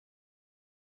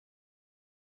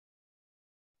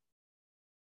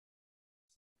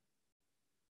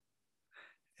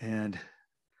And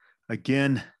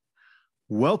again,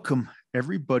 welcome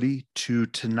everybody to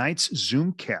tonight's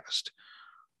Zoomcast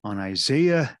on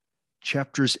Isaiah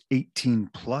chapters 18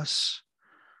 plus.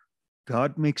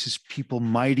 God makes his people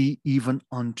mighty even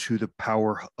unto the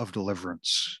power of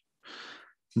deliverance.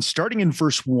 And starting in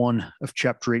verse 1 of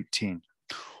chapter 18,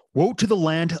 woe to the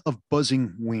land of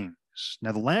buzzing wings.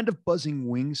 Now, the land of buzzing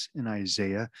wings in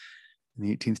Isaiah, in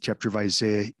the 18th chapter of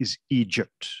Isaiah, is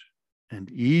Egypt.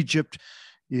 And Egypt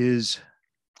is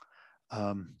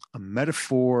a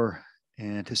metaphor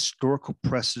and historical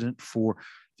precedent for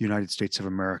the United States of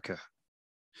America.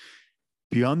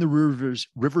 Beyond the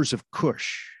rivers of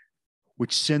Cush,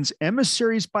 which sends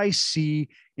emissaries by sea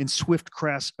in swift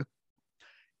craft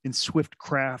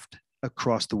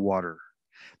across the water.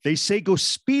 They say, go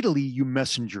speedily, you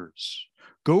messengers.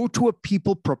 Go to a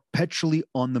people perpetually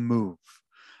on the move.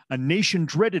 A nation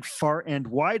dreaded far and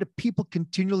wide, a people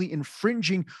continually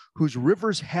infringing, whose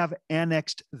rivers have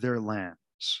annexed their lands.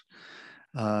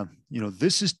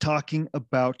 This is talking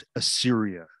about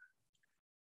Assyria,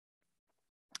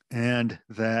 and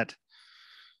that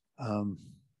the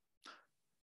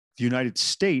United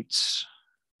States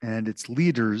and its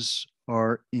leaders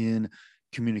are in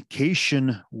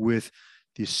communication with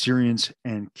the Assyrians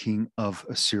and king of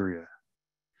Assyria.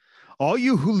 All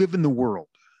you who live in the world,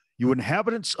 you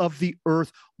inhabitants of the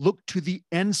earth, look to the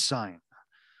ensign.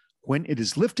 When it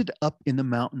is lifted up in the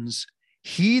mountains,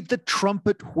 heed the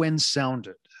trumpet when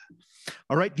sounded.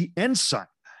 All right, the ensign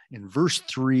in verse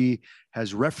 3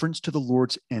 has reference to the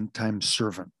Lord's end-time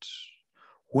servant.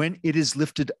 When it is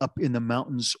lifted up in the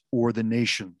mountains or the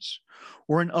nations.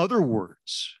 Or in other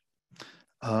words,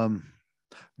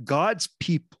 God's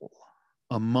people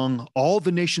among all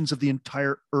the nations of the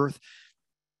entire earth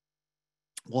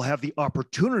will have the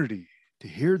opportunity to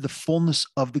hear the fullness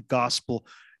of the gospel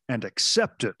and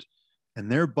accept it,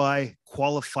 and thereby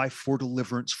qualify for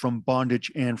deliverance from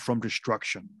bondage and from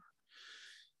destruction.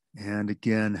 And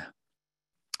again,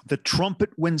 the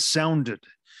trumpet when sounded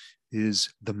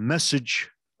is the message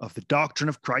of the doctrine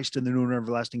of Christ in the new and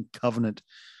everlasting covenant,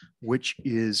 which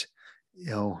is,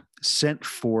 sent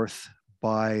forth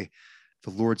by the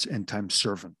Lord's end-time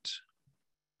servant.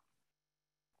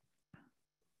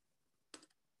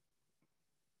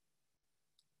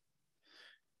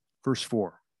 Verse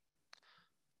 4,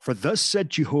 for thus said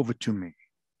Jehovah to me,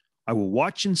 I will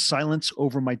watch in silence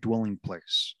over my dwelling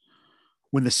place.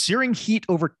 When the searing heat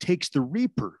overtakes the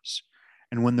reapers,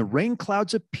 and when the rain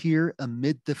clouds appear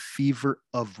amid the fever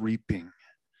of reaping.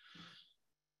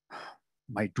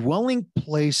 My dwelling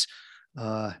place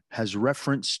has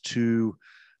reference to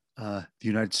the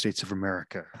United States of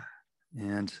America.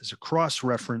 And as a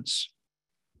cross-reference,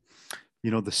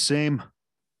 the same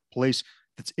place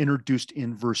that's introduced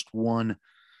in verse 1,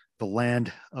 the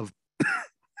land of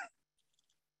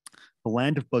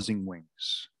buzzing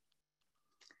wings.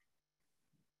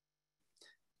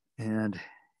 And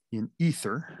in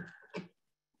Ether,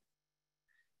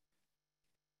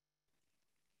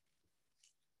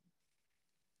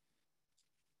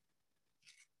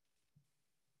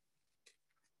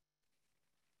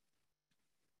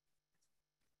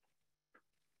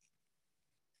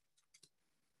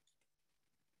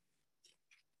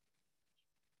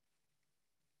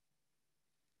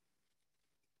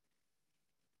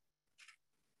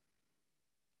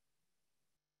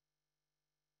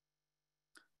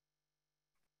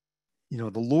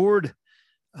 the Lord,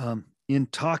 in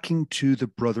talking to the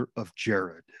brother of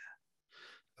Jared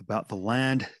about the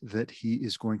land that he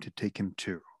is going to take him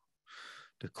to,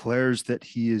 declares that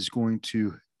he is going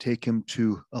to take him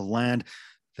to a land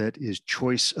that is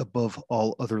choice above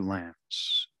all other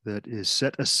lands, that is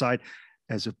set aside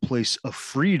as a place of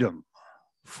freedom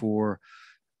for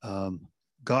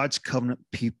God's covenant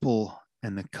people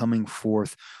and the coming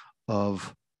forth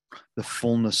of the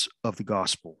fullness of the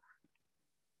gospel.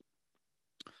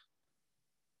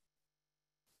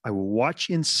 I will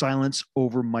watch in silence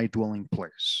over my dwelling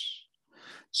place.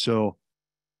 So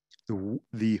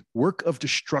the work of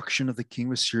destruction of the king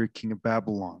of Assyria, king of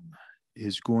Babylon,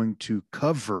 is going to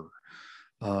cover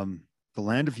the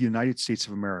land of the United States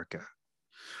of America.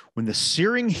 When the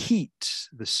searing heat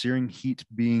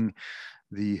being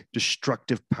the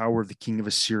destructive power of the king of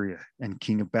Assyria and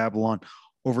king of Babylon,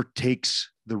 overtakes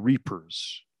the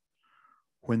reapers.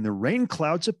 When the rain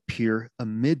clouds appear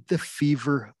amid the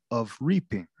fever of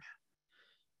reaping.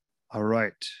 All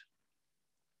right.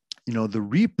 The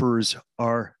reapers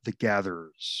are the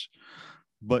gatherers,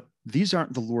 but these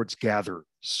aren't the Lord's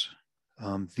gatherers.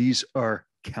 These are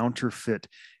counterfeit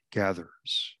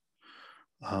gatherers.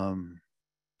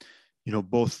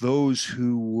 Both those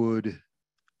who would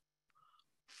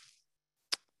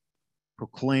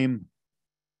proclaim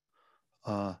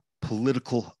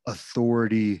political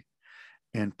authority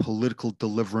and political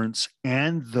deliverance,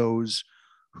 and those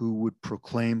who would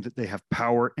proclaim that they have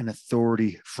power and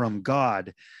authority from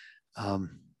God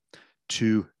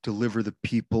to deliver the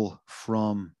people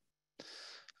from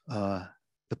the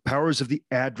powers of the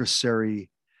adversary.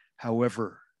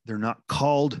 However, they're not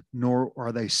called, nor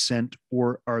are they sent,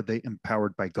 or are they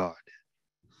empowered by God.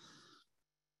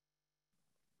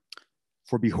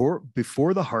 For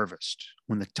before the harvest,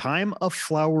 when the time of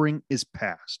flowering is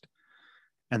past,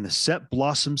 and the set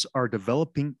blossoms are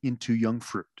developing into young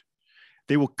fruit,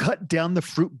 they will cut down the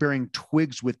fruit-bearing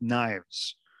twigs with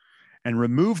knives and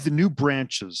remove the new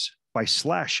branches by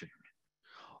slashing.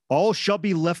 All shall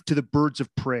be left to the birds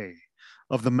of prey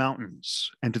of the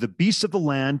mountains and to the beasts of the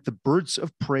land. The birds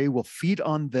of prey will feed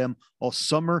on them all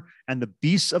summer, and the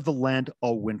beasts of the land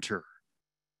all winter.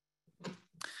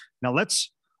 Now let's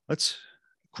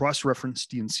cross-reference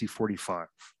D&C 45.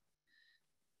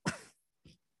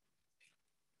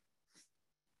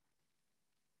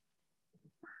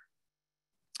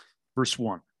 Verse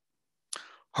 1.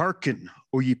 Hearken,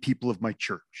 O ye people of my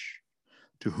church,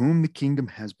 to whom the kingdom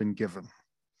has been given.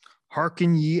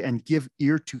 Hearken ye and give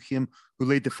ear to him who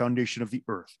laid the foundation of the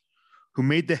earth, who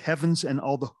made the heavens and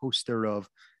all the hosts thereof,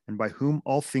 and by whom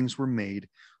all things were made,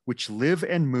 which live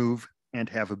and move and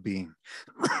have a being.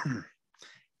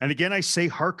 And again I say,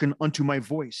 hearken unto my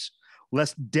voice,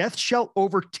 lest death shall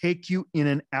overtake you in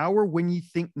an hour when ye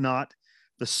think not.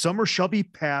 The summer shall be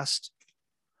past,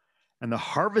 and the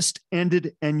harvest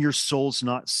ended, and your souls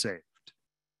not saved.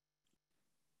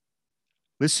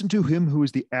 Listen to him who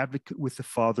is the advocate with the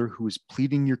Father, who is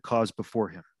pleading your cause before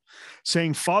him,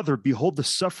 saying, Father, behold the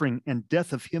suffering and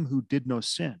death of him who did no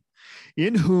sin,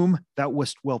 in whom thou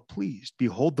wast well pleased.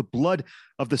 Behold the blood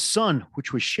of the Son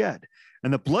which was shed,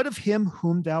 and the blood of him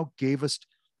whom thou gavest,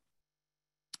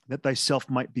 that thyself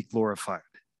might be glorified.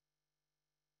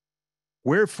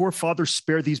 Wherefore, Father,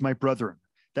 spare these my brethren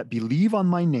that believe on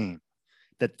my name,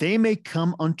 that they may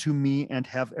come unto me and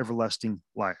have everlasting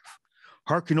life.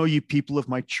 Hearken, O ye people of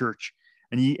my church,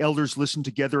 and ye elders, listen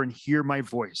together and hear my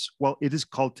voice while it is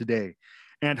called today,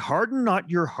 and harden not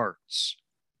your hearts.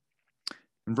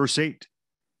 In verse 8,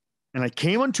 and I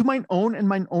came unto mine own, and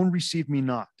mine own received me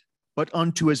not, but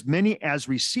unto as many as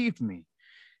received me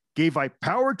gave I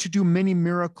power to do many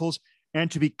miracles, and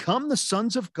to become the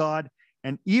sons of God,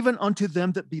 and even unto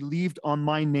them that believed on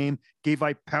my name gave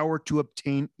I power to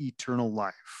obtain eternal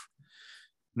life.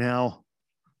 Now,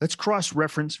 let's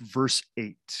cross-reference verse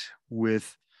 8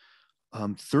 with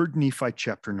 3 Nephi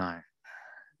chapter 9.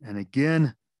 And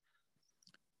again,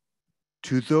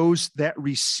 to those that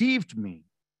received me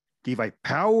gave I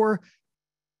power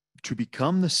to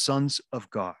become the sons of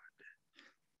God.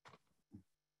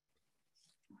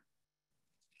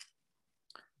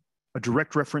 A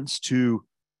direct reference to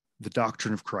the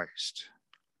doctrine of Christ.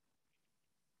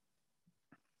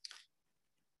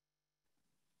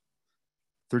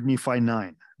 Third Nephi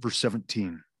 9, verse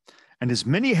 17. And as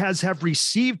many as have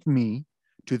received me,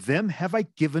 to them have I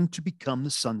given to become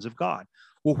the sons of God.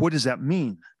 Well, what does that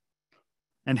mean?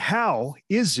 And how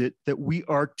is it that we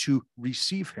are to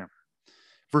receive him?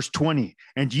 Verse 20,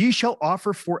 and ye shall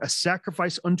offer for a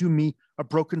sacrifice unto me a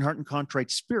broken heart and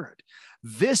contrite spirit.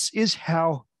 This is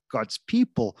how God's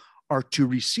people are to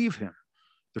receive him.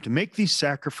 They're to make the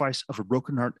sacrifice of a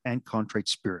broken heart and contrite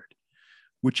spirit,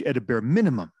 which at a bare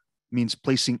minimum means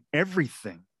placing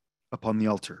everything upon the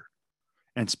altar,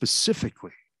 and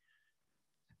specifically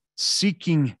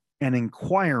seeking and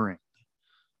inquiring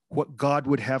what God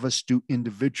would have us do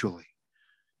individually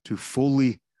to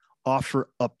fully offer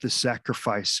up the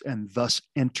sacrifice and thus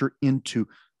enter into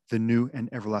the new and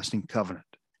everlasting covenant.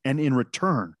 And in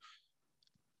return,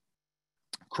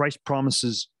 Christ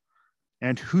promises,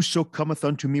 and whoso cometh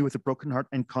unto me with a broken heart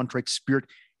and contrite spirit,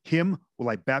 him will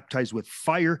I baptize with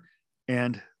fire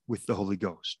and with the Holy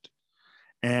Ghost.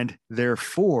 And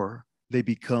therefore, they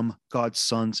become God's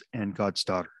sons and God's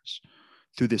daughters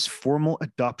through this formal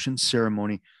adoption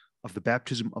ceremony of the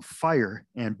baptism of fire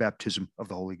and baptism of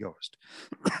the Holy Ghost.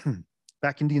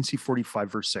 Back in D&C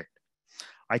 45, verse 8.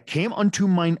 I came unto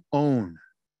mine own,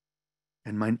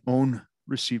 and mine own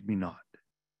received me not.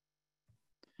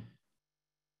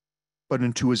 But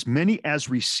unto as many as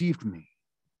received me.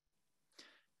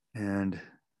 And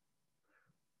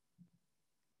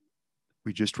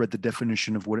we just read the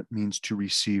definition of what it means to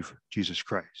receive Jesus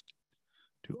Christ,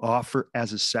 to offer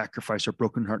as a sacrifice our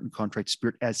broken heart and contrite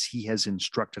spirit as he has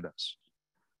instructed us.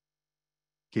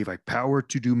 Gave I power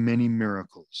to do many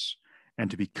miracles and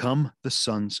to become the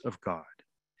sons of God.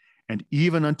 And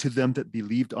even unto them that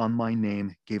believed on my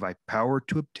name gave I power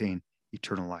to obtain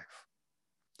eternal life.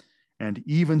 And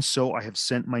even so, I have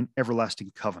sent mine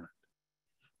everlasting covenant.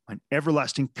 Mine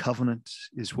everlasting covenant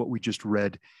is what we just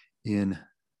read in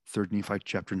 3 Nephi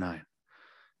chapter 9.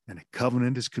 And a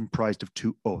covenant is comprised of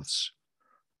two oaths,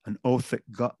 an oath that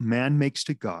man makes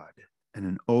to God and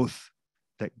an oath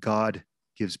that God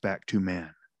gives back to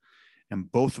man.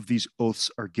 And both of these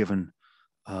oaths are given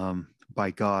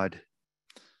by God.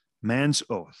 Man's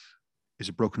oath is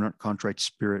a broken heart, contrite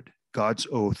spirit. God's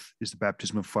oath is the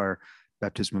baptism of fire,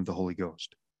 baptism of the Holy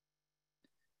Ghost.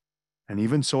 And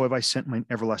even so have I sent mine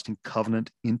everlasting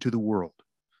covenant into the world,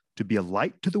 to be a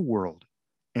light to the world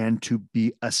and to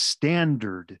be a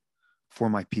standard for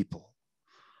my people.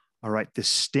 All right, the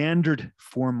standard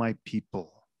for my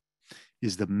people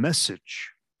is the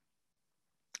message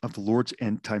of the Lord's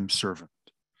end time servant.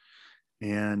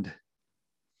 And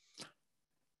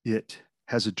it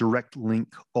has a direct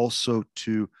link also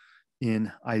to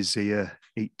in Isaiah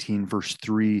 18, verse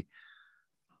 3.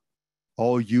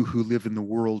 All you who live in the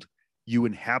world, you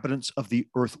inhabitants of the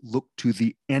earth, look to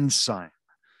the ensign.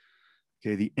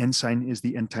 Okay, the ensign is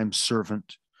the end time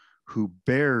servant who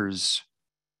bears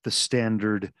the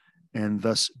standard and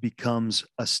thus becomes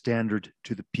a standard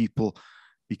to the people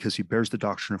because he bears the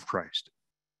doctrine of Christ.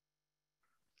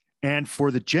 And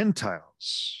for the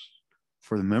Gentiles,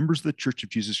 for the members of the Church of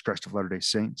Jesus Christ of Latter-day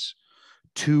Saints,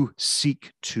 to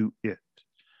seek to it.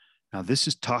 Now, this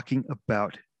is talking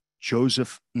about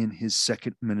Joseph in his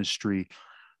second ministry,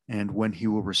 and when he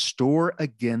will restore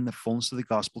again the fullness of the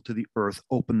gospel to the earth,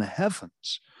 open the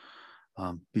heavens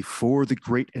before the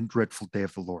great and dreadful day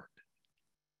of the Lord.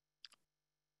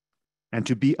 And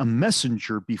to be a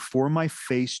messenger before my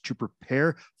face to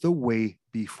prepare the way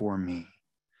before me.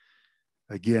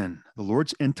 Again, the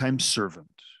Lord's end time servant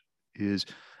is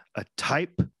a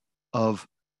type of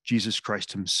Jesus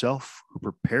Christ himself who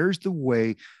prepares the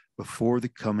way before the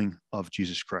coming of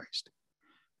Jesus Christ.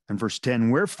 And verse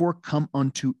 10, wherefore come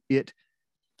unto it,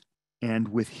 and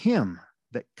with him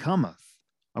that cometh,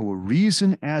 I will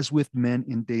reason as with men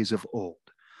in days of old.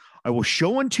 I will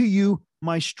show unto you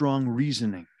my strong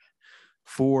reasoning,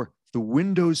 for the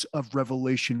windows of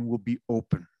revelation will be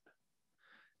opened,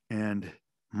 and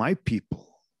my people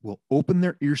will open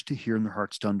their ears to hear and their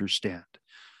hearts to understand.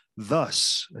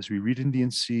 Thus, as we read in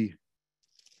D&C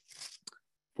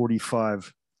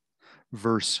 45,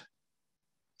 verse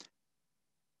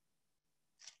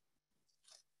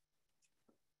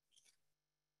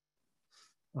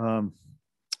 8,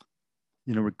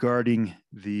 regarding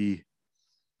the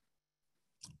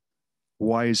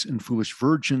wise and foolish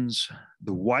virgins,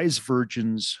 the wise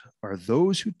virgins are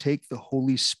those who take the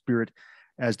Holy Spirit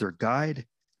as their guide.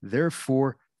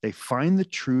 Therefore, they find the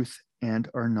truth and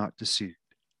are not deceived.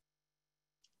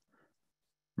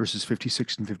 Verses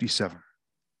 56 and 57.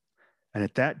 And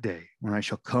at that day, when I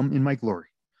shall come in my glory,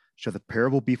 shall the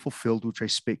parable be fulfilled which I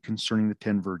spake concerning the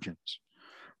 10 virgins.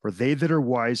 For they that are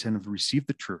wise and have received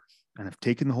the truth, and have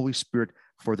taken the Holy Spirit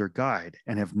for their guide,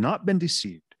 and have not been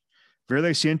deceived, verily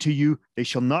I say unto you, they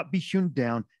shall not be hewn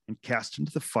down and cast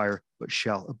into the fire, but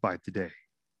shall abide the day.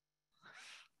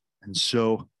 And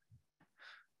so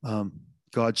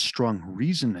God's strong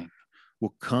reasoning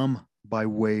will come by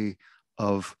way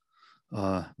of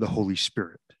the Holy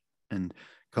Spirit. And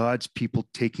God's people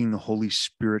taking the Holy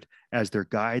Spirit as their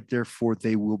guide, therefore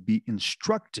they will be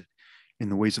instructed in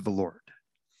the ways of the Lord.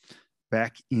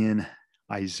 Back in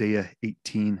Isaiah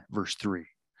 18, verse 3.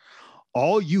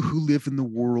 All you who live in the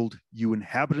world, you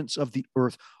inhabitants of the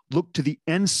earth, look to the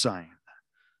ensign,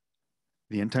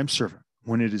 the end time servant,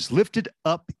 when it is lifted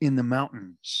up in the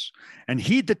mountains, and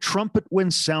heed the trumpet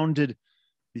when sounded,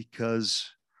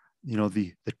 because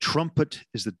the trumpet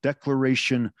is the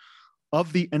declaration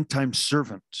of the end time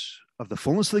servant of the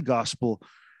fullness of the gospel,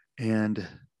 and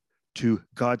to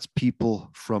God's people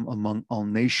from among all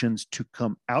nations to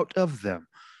come out of them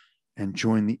and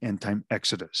join the end time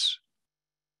exodus.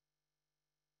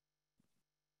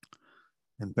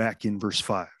 And back in verse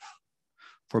 5,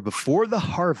 for before the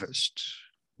harvest,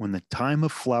 when the time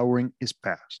of flowering is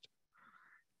past,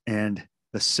 and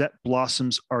the set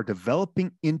blossoms are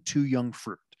developing into young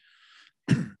fruit.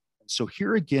 So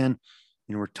here again,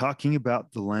 we're talking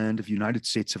about the land of United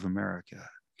States of America.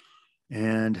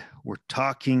 And we're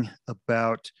talking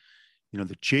about,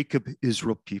 the Jacob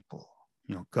Israel people,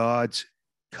 God's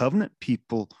covenant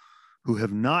people who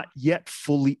have not yet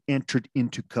fully entered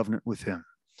into covenant with him.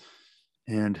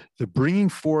 And the bringing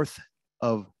forth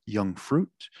of young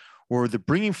fruit, or the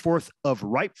bringing forth of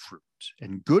ripe fruit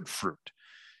and good fruit,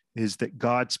 is that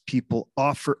God's people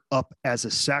offer up as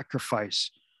a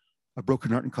sacrifice a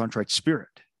broken heart and contrite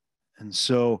spirit. And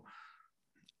so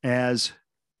as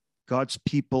God's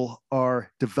people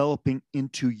are developing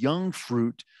into young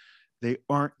fruit, they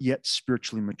aren't yet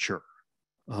spiritually mature.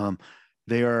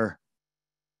 They are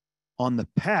on the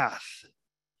path,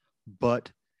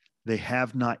 but they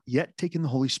have not yet taken the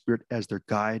Holy Spirit as their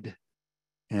guide,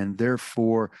 and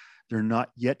therefore they're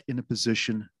not yet in a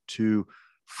position to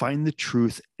find the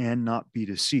truth and not be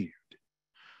deceived.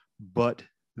 But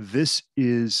this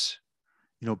is,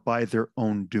 by their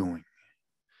own doing,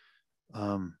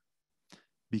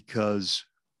 because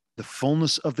the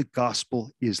fullness of the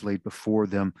gospel is laid before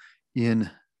them in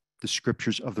the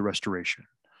scriptures of the restoration.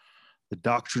 The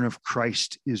doctrine of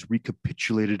Christ is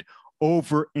recapitulated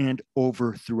over and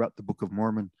over throughout the Book of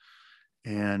Mormon,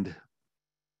 and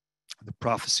the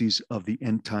prophecies of the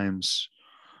end times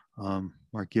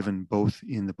are given both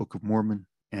in the Book of Mormon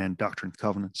and Doctrine and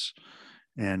Covenants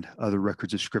and other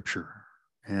records of Scripture.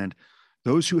 And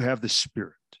those who have the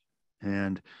Spirit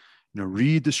and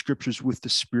read the Scriptures with the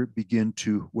Spirit begin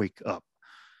to wake up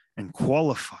and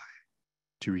qualify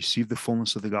to receive the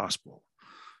fullness of the gospel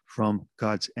from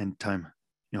God's end time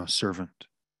servant.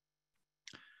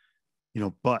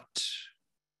 But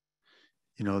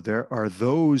there are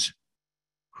those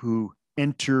who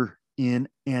enter in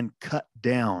and cut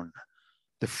down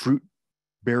the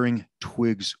fruit-bearing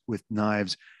twigs with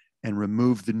knives and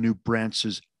remove the new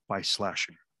branches by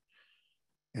slashing.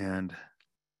 And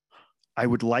I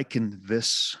would liken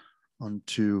this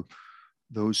unto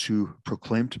those who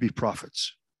proclaim to be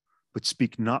prophets, but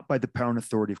speak not by the power and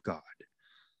authority of God,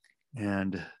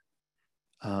 and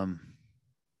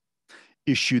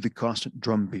issue the constant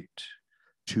drumbeat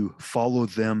to follow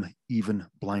them even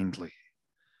blindly,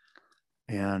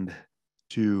 and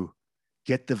to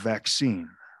get the vaccine,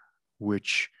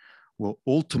 which will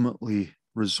ultimately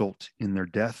result in their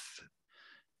death.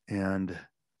 And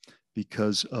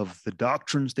because of the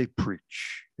doctrines they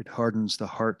preach, it hardens the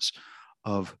hearts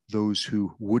of those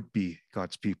who would be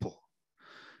God's people.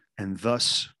 And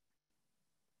thus,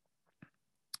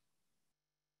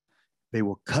 they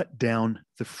will cut down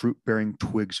the fruit-bearing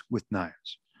twigs with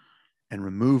knives and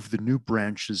remove the new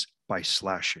branches by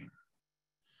slashing.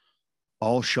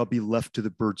 All shall be left to the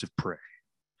birds of prey,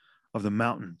 of the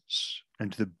mountains,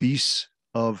 and to the beasts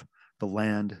of the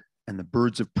land, and the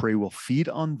birds of prey will feed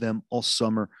on them all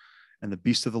summer, and the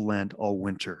beasts of the land all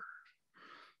winter.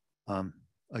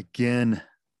 Again,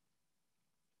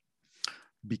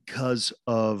 because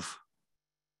of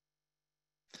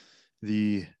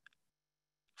the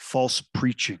false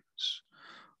preachings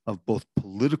of both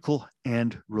political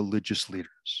and religious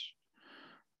leaders,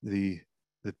 the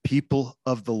people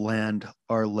of the land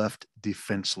are left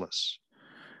defenseless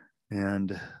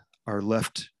and are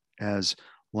left as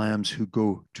lambs who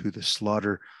go to the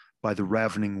slaughter by the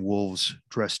ravening wolves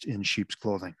dressed in sheep's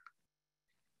clothing.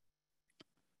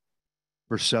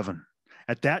 Verse 7,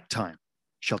 at that time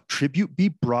shall tribute be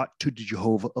brought to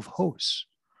Jehovah of hosts,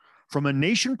 from a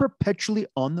nation perpetually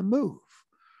on the move,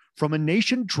 from a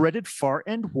nation dreaded far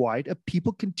and wide, a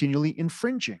people continually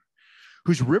infringing,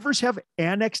 whose rivers have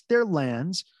annexed their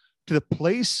lands to the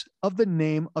place of the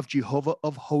name of Jehovah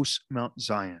of hosts, Mount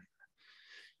Zion.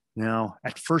 Now,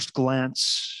 at first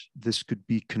glance, this could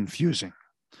be confusing.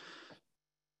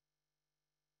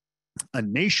 A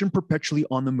nation perpetually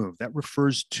on the move, that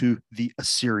refers to the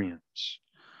Assyrians.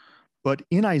 But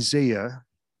in Isaiah,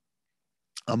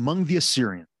 among the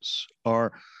Assyrians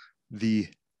are the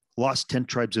lost 10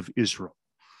 tribes of Israel,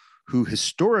 who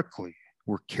historically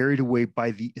were carried away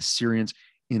by the Assyrians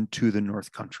into the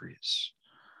north countries.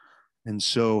 And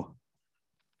so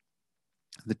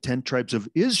the 10 tribes of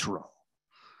Israel,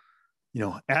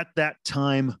 at that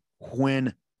time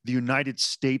when the United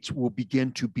States will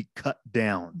begin to be cut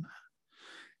down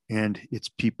and its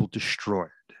people destroyed,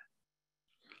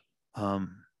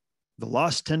 the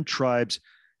lost 10 tribes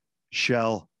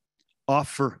shall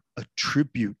offer a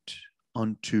tribute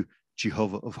unto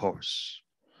Jehovah of hosts.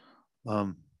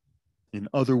 In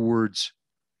other words,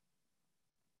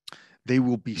 they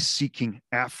will be seeking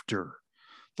after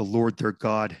the Lord their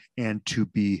God and to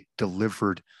be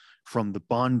delivered from the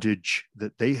bondage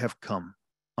that they have come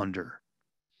under.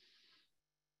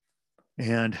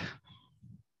 And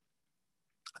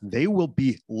they will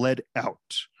be led out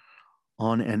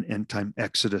on an end time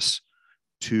exodus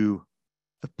to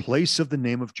the place of the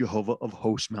name of Jehovah of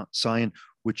hosts, Mount Zion,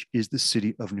 which is the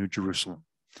city of New Jerusalem.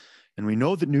 And we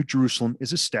know that New Jerusalem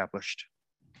is established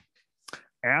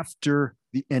after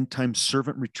the end time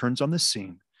servant returns on the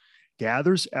scene,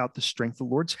 gathers out the strength of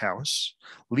the Lord's house,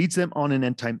 leads them on an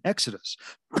end time exodus.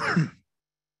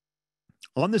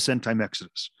 On this end time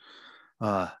exodus,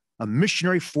 a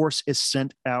missionary force is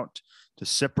sent out to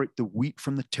separate the wheat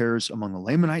from the tares among the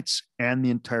Lamanites and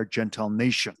the entire Gentile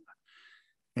nation.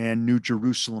 And New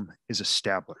Jerusalem is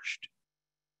established.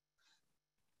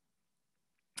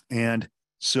 And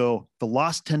so the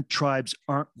lost 10 tribes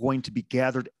aren't going to be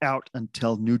gathered out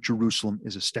until New Jerusalem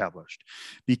is established.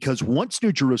 Because once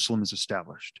New Jerusalem is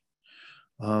established,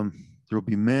 there will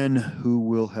be men who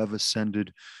will have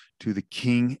ascended to the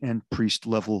king and priest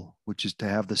level, which is to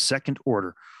have the second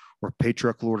order or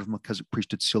patriarchal order of Melchizedek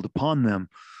priesthood sealed upon them,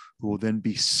 who will then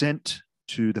be sent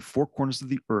to the four corners of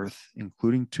the earth,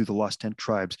 including to the lost 10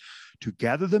 tribes, to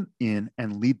gather them in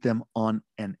and lead them on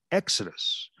an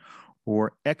exodus,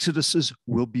 or exoduses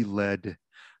will be led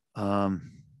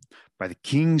by the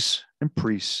kings and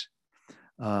priests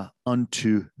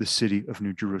unto the city of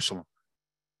New Jerusalem.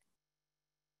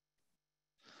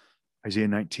 Isaiah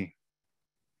 19.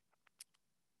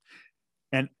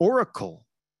 An oracle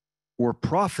or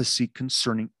prophecy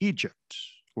concerning Egypt,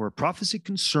 or a prophecy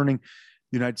concerning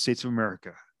the United States of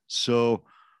America. So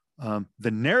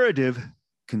the narrative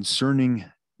concerning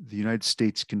the United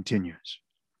States continues.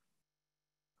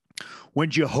 When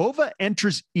Jehovah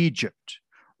enters Egypt,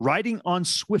 riding on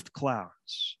swift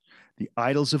clouds, the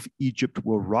idols of Egypt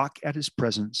will rock at his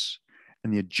presence,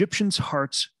 and the Egyptians'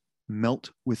 hearts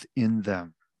melt within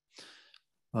them.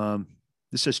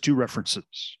 This has two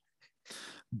references,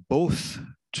 both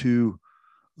to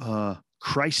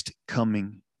Christ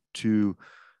coming to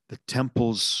the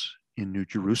temples in New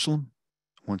Jerusalem,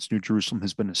 once New Jerusalem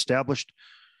has been established,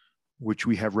 which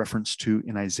we have reference to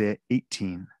in Isaiah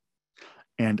 18,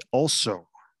 and also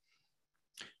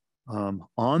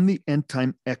on the end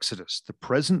time Exodus, the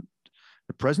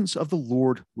presence of the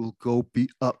Lord will go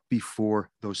up before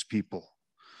those people.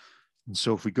 And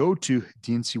so if we go to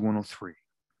D&C 103,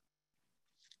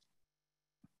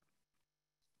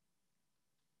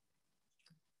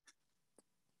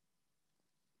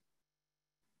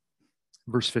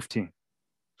 verse 15,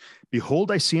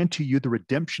 behold, I say unto you, the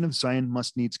redemption of Zion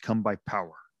must needs come by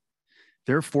power.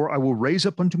 Therefore, I will raise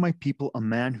up unto my people a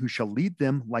man who shall lead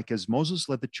them like as Moses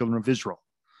led the children of Israel.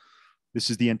 This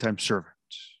is the end time servant.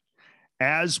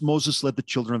 As Moses led the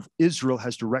children of Israel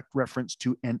has direct reference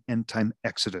to an end time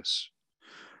exodus.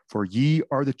 For ye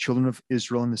are the children of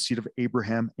Israel and the seed of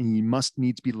Abraham, and ye must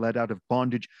needs be led out of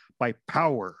bondage by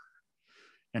power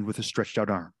and with a stretched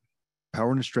out arm.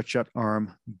 Power and a stretched out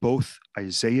arm, both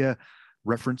Isaiah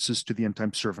references to the end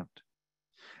time servant.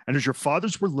 And as your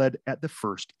fathers were led at the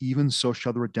first, even so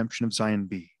shall the redemption of Zion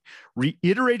be.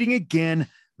 Reiterating again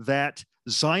that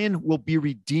Zion will be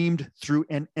redeemed through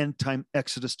an end time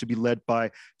exodus to be led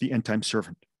by the end time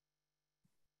servant.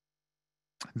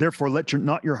 Therefore, let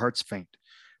not your hearts faint.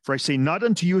 For I say not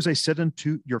unto you as I said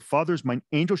unto your fathers, mine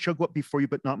angel shall go up before you,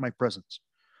 but not my presence.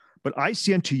 But I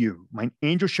say unto you, mine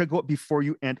angel shall go up before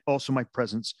you, and also my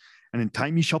presence, and in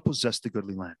time ye shall possess the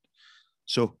goodly land.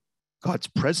 So God's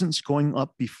presence going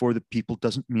up before the people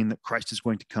doesn't mean that Christ is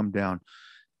going to come down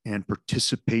and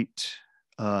participate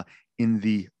in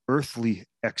the earthly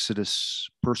exodus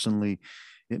personally.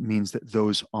 It means that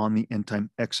those on the end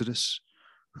time exodus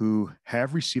who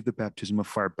have received the baptism of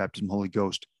fire, baptism of the Holy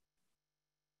Ghost,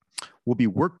 will be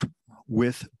worked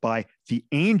with by the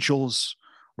angels,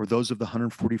 or those of the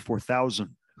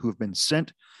 144,000 who have been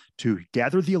sent to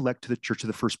gather the elect to the church of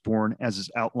the firstborn, as is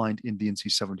outlined in D&C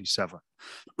 77.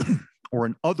 Or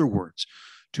in other words,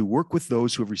 to work with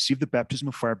those who have received the baptism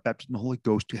of fire, baptism of the Holy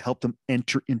Ghost, to help them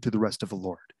enter into the rest of the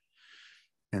Lord.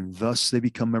 And thus they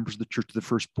become members of the church of the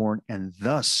firstborn, and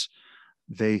thus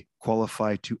they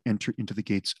qualify to enter into the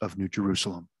gates of New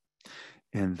Jerusalem.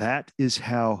 And that is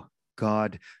how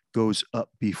God goes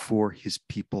up before his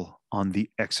people on the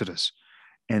Exodus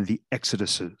and the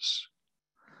Exoduses.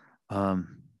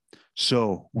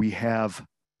 So we have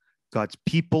God's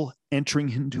people entering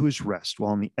into his rest,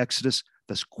 while in the Exodus,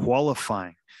 thus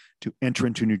qualifying to enter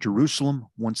into New Jerusalem.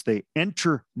 Once they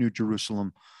enter New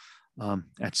Jerusalem,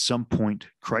 at some point,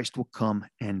 Christ will come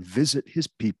and visit his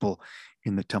people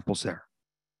in the temples there.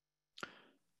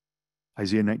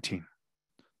 Isaiah 19.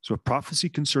 So a prophecy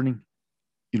concerning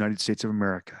United States of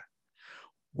America.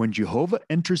 When Jehovah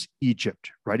enters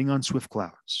Egypt, riding on swift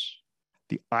clouds,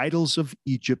 the idols of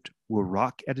Egypt will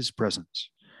rock at his presence,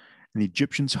 and the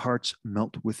Egyptians' hearts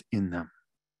melt within them.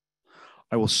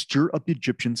 I will stir up the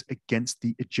Egyptians against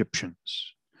the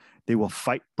Egyptians. They will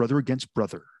fight brother against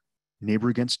brother, neighbor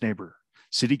against neighbor,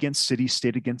 city against city,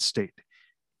 state against state.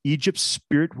 Egypt's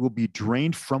spirit will be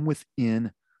drained from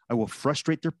within. I will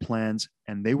frustrate their plans,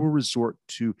 and they will resort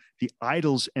to the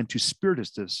idols and to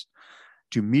spiritists,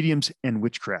 to mediums and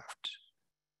witchcraft.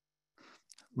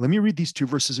 Let me read these two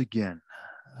verses again,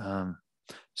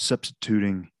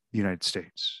 substituting the United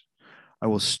States. I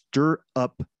will stir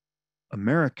up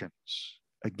Americans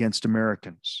against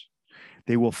Americans.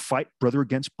 They will fight brother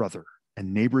against brother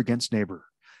and neighbor against neighbor,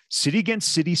 city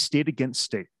against city, state against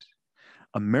state.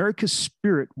 America's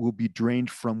spirit will be drained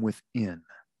from within.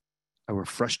 I will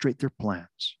frustrate their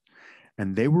plans,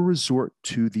 and they will resort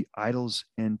to the idols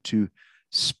and to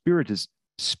spiritists,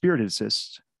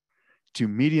 to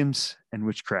mediums and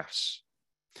witchcrafts.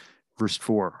 Verse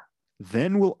 4,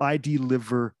 then will I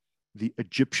deliver the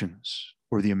Egyptians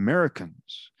or the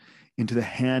Americans into the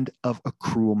hand of a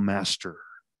cruel master.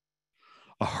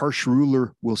 A harsh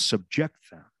ruler will subject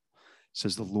them,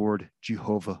 says the Lord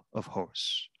Jehovah of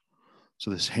hosts.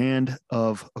 So this hand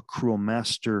of a cruel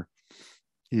master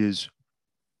is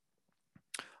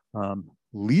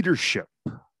leadership,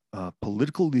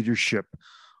 political leadership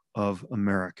of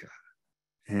America.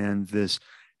 And this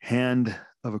hand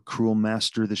of a cruel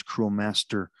master, this cruel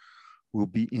master will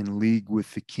be in league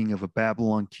with the king of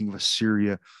Babylon, king of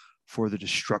Assyria, for the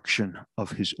destruction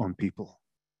of his own people.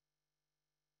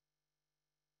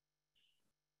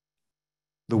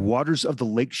 The waters of the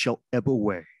lake shall ebb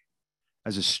away,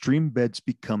 as the stream beds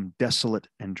become desolate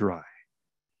and dry.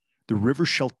 The river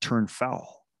shall turn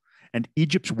foul, and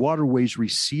Egypt's waterways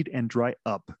recede and dry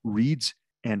up. Reeds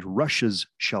and rushes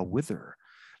shall wither.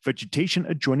 Vegetation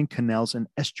adjoining canals and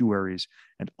estuaries,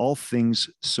 and all things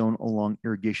sown along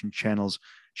irrigation channels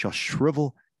shall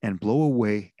shrivel and blow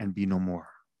away and be no more.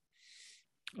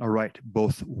 All right,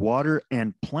 both water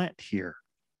and plant here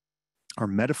are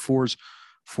metaphors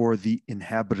for the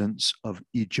inhabitants of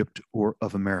Egypt or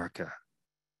of America.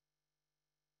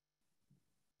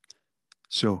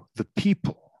 So the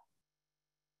people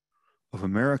of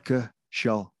America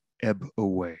shall ebb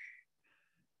away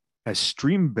as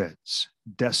stream beds,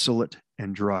 desolate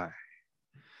and dry.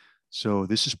 So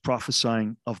this is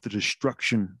prophesying of the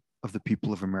destruction of the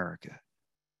people of America.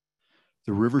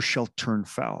 The river shall turn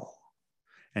foul,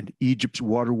 and Egypt's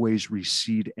waterways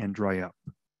recede and dry up.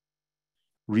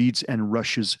 Reeds and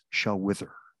rushes shall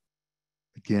wither.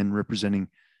 Again, representing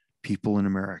people in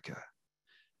America.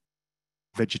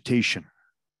 Vegetation.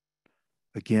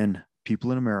 Again,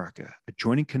 people in America.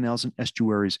 Adjoining canals and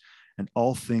estuaries, and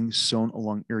all things sown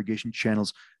along irrigation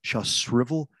channels shall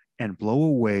shrivel and blow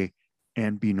away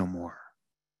and be no more.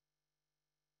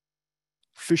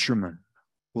 Fishermen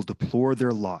will deplore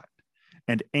their lot,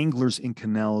 and anglers in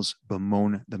canals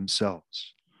bemoan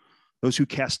themselves. Those who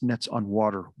cast nets on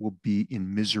water will be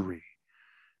in misery.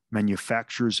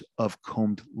 Manufacturers of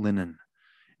combed linen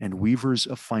and weavers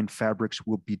of fine fabrics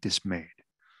will be dismayed.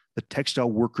 The textile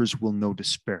workers will know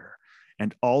despair,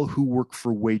 and all who work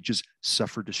for wages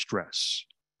suffer distress.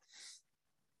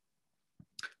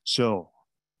 So,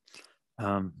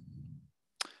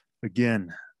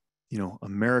 again,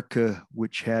 America,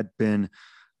 which had been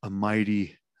a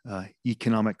mighty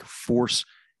economic force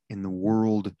in the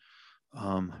world,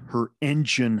 her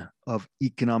engine of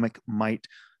economic might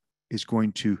is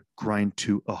going to grind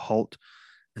to a halt,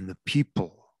 and the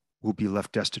people will be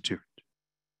left destitute.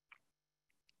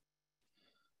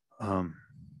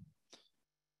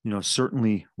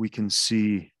 Certainly we can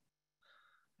see,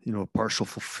 a partial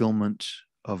fulfillment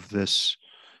of this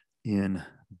in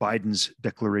Biden's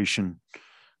declaration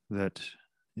that,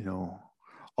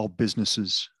 all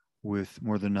businesses with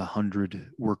more than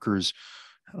 100 workers,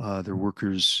 their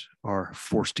workers are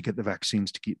forced to get the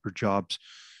vaccines to keep their jobs,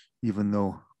 even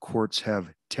though courts have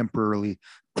temporarily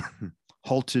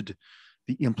halted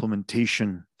the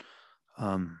implementation.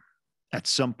 At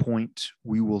some point,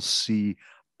 we will see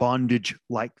bondage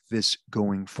like this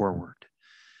going forward.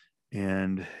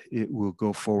 And it will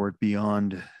go forward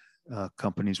beyond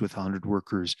companies with 100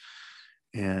 workers.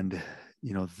 And,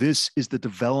 this is the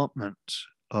development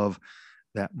of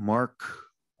that mark,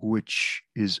 which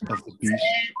is of the beast.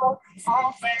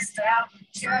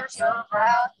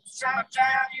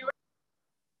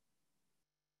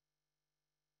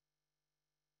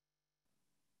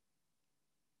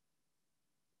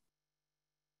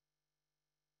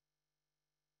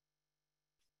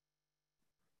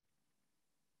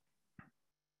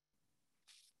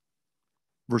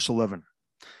 Verse 11,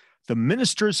 the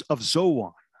ministers of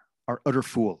Zoan are utter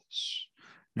fools.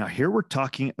 Now here we're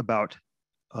talking about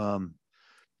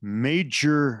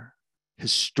major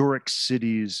historic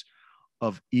cities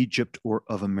of Egypt or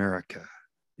of America.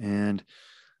 And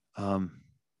we're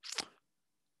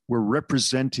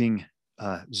representing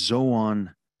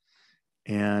Zoan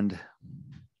and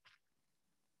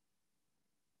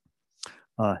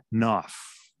Naf,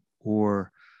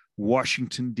 or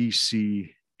Washington,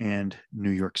 D.C., and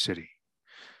New York City.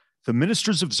 The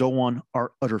ministers of Zoan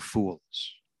are utter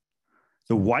fools.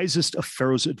 The wisest of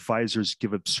Pharaoh's advisors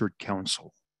give absurd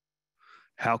counsel.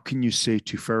 How can you say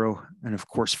to Pharaoh? And of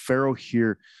course, Pharaoh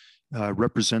here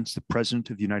represents the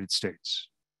President of the United States.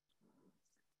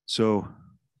 So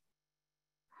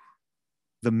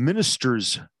the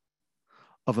ministers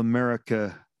of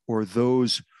America, or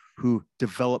those who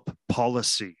develop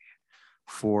policy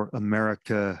for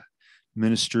America.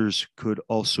 Ministers could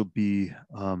also be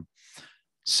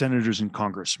senators and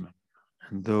congressmen,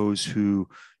 and those who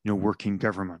work in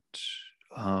government,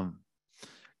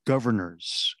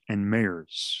 governors and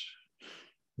mayors.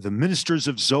 The ministers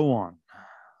of Zoan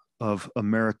of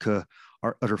America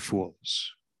are utter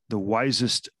fools. The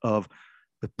wisest of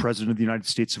the President of the United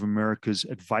States of America's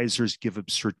advisors give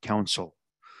absurd counsel.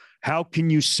 How can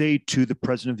you say to the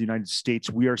President of the United States,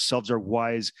 we ourselves are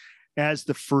wise as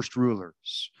the first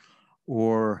rulers?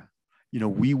 Or,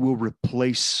 we will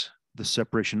replace the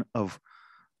separation of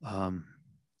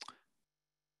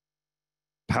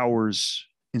powers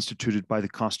instituted by the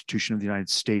Constitution of the United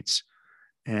States,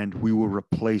 and we will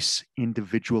replace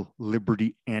individual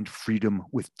liberty and freedom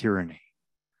with tyranny.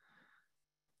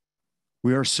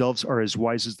 We ourselves are as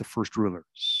wise as the first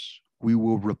rulers. We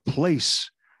will replace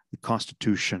the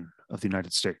Constitution of the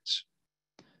United States.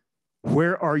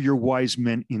 Where are your wise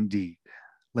men indeed?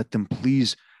 Let them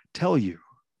please tell you,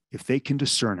 if they can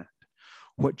discern it,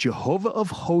 what Jehovah of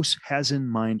hosts has in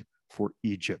mind for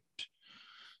Egypt.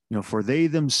 For they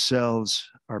themselves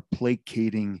are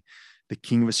placating the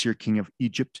king of Assyria, king of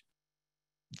Egypt,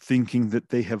 thinking that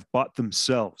they have bought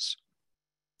themselves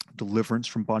deliverance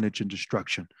from bondage and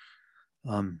destruction,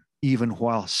 even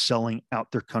while selling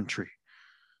out their country.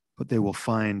 But they will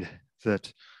find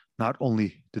that not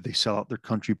only did they sell out their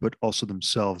country, but also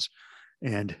themselves.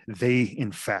 And they,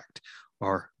 in fact,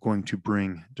 are going to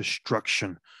bring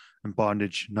destruction and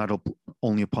bondage, not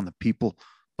only upon the people,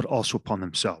 but also upon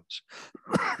themselves.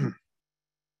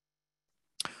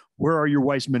 Where are your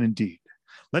wise men indeed?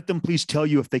 Let them please tell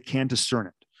you, if they can discern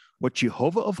it, what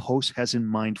Jehovah of hosts has in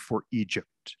mind for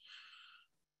Egypt.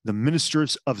 The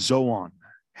ministers of Zoan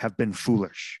have been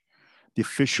foolish. The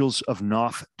officials of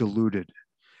Noph deluded.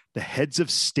 The heads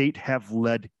of state have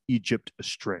led Egypt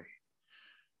astray.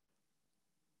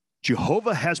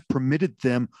 Jehovah has permitted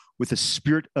them with a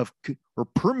spirit of, or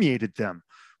permeated them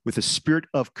with a spirit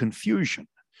of confusion.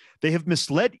 They have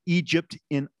misled Egypt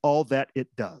in all that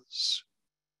it does,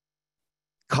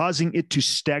 causing it to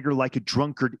stagger like a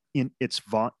drunkard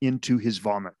into his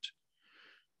vomit.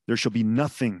 There shall be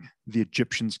nothing the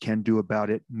Egyptians can do about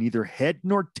it, neither head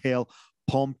nor tail,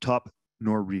 palm top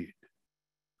nor reed.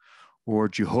 Or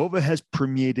Jehovah has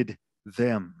permeated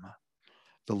them,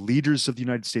 the leaders of the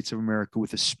United States of America,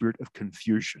 with a spirit of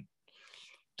confusion,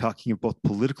 talking of both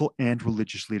political and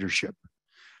religious leadership.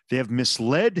 They have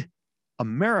misled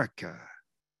America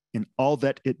in all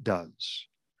that it does,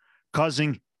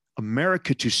 causing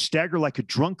America to stagger like a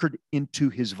drunkard into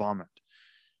his vomit.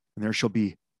 And there shall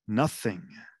be nothing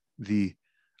the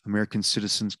American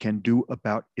citizens can do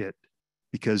about it,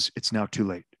 because it's now too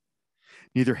late.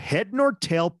 Neither head nor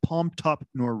tail, palm top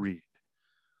nor reed.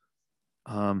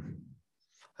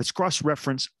 Let's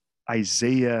cross-reference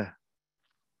Isaiah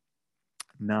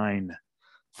 9,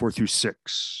 4 through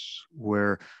 6,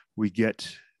 where we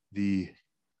get the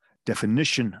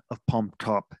definition of palm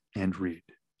top and reed.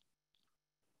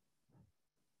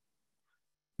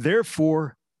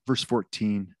 Therefore, verse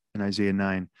 14 in Isaiah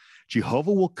 9,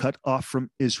 Jehovah will cut off from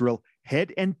Israel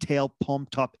head and tail, palm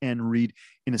top and reed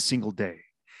in a single day.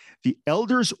 The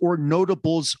elders or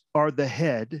notables are the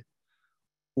head,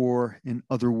 or in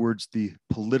other words, the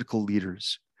political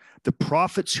leaders. The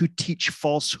prophets who teach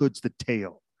falsehoods, the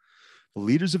tail. The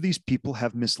leaders of these people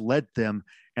have misled them,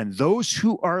 and those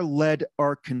who are led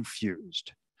are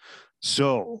confused.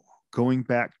 So, going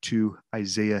back to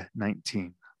Isaiah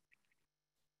 19.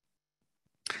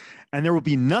 And there will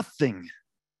be nothing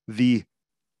the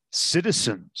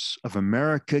citizens of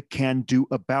America can do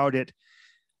about it,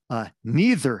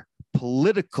 neither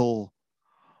political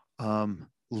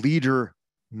leader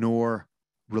nor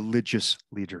religious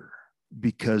leader,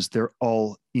 because they're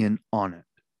all in on it.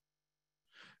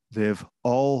 They've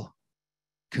all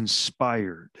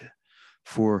conspired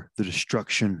for the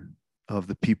destruction of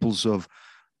the peoples of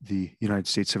the United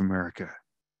States of America.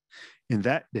 In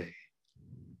that day,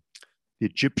 the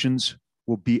Egyptians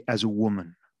will be as a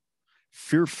woman,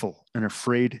 fearful and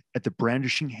afraid at the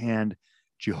brandishing hand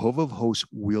Jehovah of hosts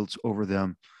wields over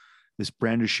them. This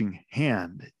brandishing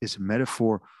hand is a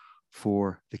metaphor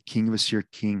for the king of Assyria,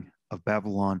 king of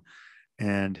Babylon,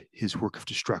 and his work of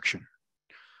destruction.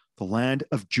 The land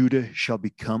of Judah shall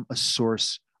become a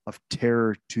source of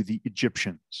terror to the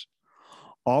Egyptians.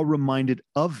 All reminded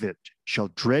of it shall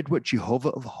dread what Jehovah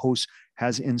of hosts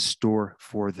has in store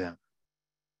for them.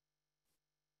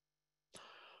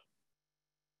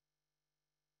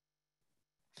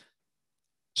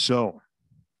 So,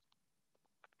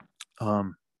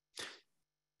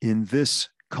 in this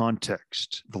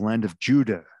context, the land of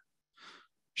Judah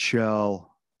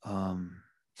shall,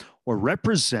 or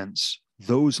represents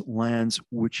those lands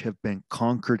which have been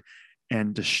conquered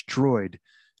and destroyed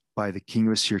by the king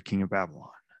of Assyria, king of Babylon.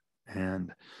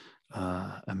 And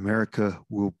America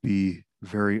will be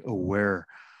very aware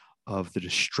of the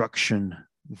destruction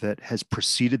that has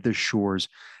preceded their shores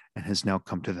and has now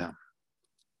come to them.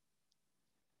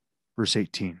 Verse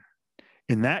 18,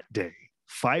 in that day,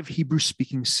 5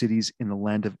 Hebrew-speaking cities in the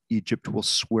land of Egypt will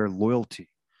swear loyalty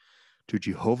to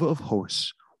Jehovah of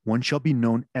hosts. One shall be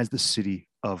known as the city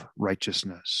of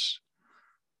righteousness.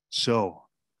 So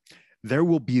there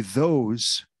will be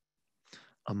those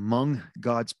among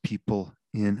God's people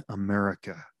in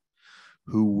America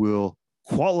who will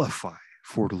qualify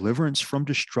for deliverance from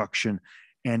destruction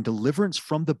and deliverance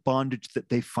from the bondage that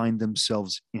they find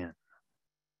themselves in.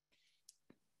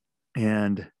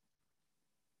 And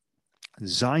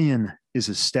Zion is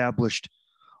established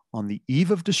on the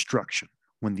eve of destruction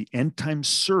when the end time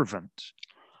servant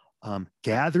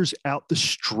gathers out the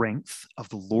strength of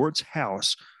the Lord's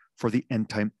house for the end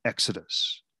time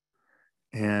exodus.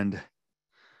 And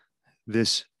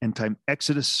this end time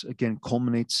exodus again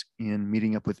culminates in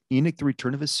meeting up with Enoch, the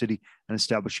return of his city, and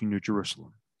establishing New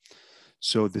Jerusalem.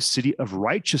 So the city of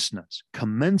righteousness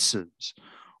commences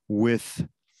with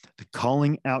the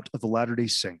calling out of the Latter-day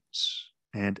Saints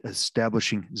and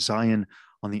establishing Zion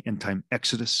on the end time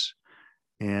exodus,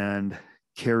 and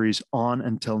carries on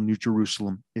until New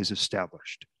Jerusalem is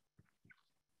established.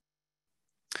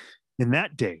 In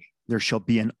that day, there shall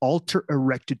be an altar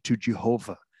erected to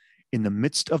Jehovah in the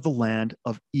midst of the land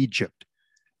of Egypt,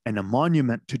 and a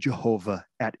monument to Jehovah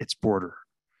at its border.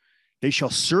 They shall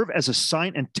serve as a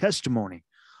sign and testimony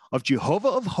of Jehovah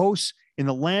of hosts in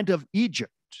the land of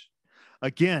Egypt.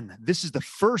 Again, this is the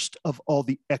first of all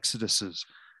the exoduses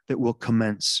that will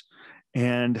commence,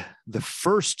 and the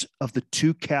first of the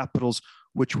 2 capitals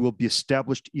which will be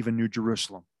established, even New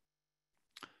Jerusalem.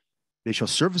 They shall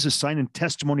serve as a sign and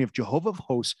testimony of Jehovah of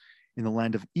hosts in the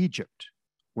land of Egypt,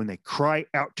 when they cry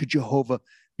out to Jehovah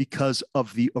because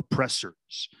of the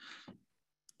oppressors.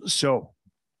 So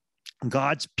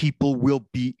God's people will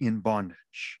be in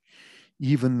bondage,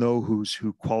 even those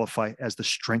who qualify as the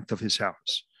strength of his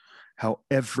house.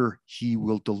 However, he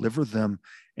will deliver them,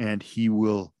 and he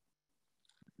will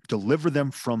deliver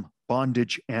them from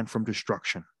bondage and from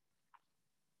destruction.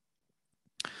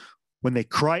 When they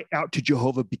cry out to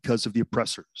Jehovah because of the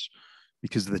oppressors,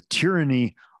 because of the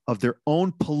tyranny of their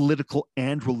own political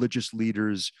and religious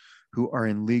leaders who are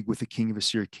in league with the king of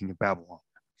Assyria, king of Babylon.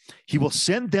 He will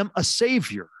send them a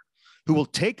savior who will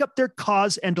take up their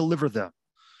cause and deliver them.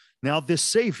 Now, this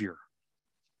savior,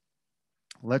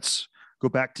 let's go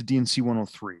back to D&C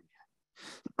 103.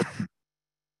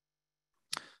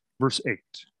 Verse 8.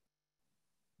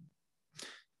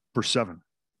 Verse 7.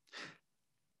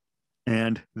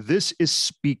 And this is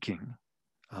speaking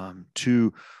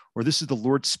this is the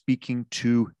Lord speaking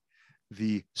to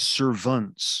the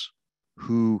servants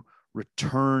who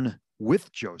return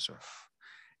with Joseph,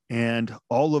 and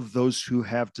all of those who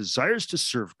have desires to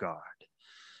serve God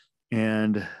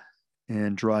and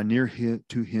draw near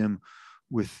to him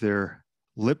with their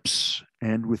lips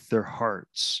and with their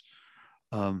hearts,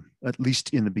 at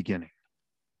least in the beginning.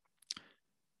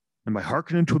 And by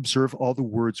hearkening to observe all the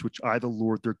words which I, the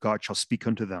Lord their God, shall speak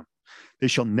unto them, they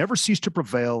shall never cease to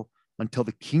prevail until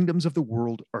the kingdoms of the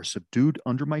world are subdued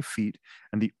under my feet,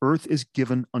 and the earth is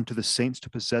given unto the saints to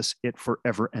possess it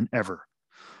forever and ever.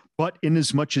 But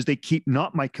inasmuch as they keep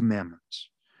not my commandments,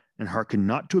 and hearken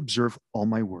not to observe all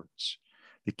my words,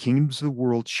 the kingdoms of the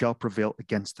world shall prevail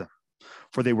against them.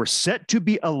 For they were set to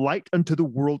be a light unto the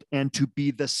world, and to be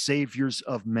the saviors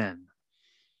of men.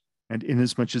 And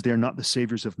inasmuch as they are not the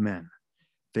saviors of men,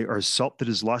 they are salt that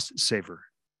has lost its savor,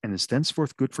 and is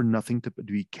thenceforth good for nothing to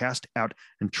be cast out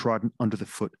and trodden under the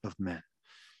foot of men.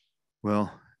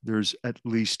 Well, there's at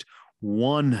least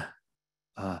one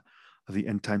of the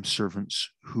end time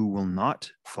servants who will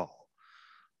not fall,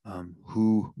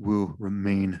 who will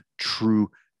remain true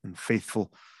and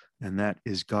faithful, and that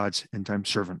is God's end time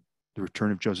servant, the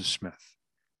return of Joseph Smith.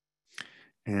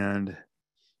 And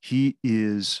he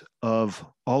is, of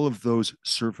all of those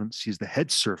servants, he's the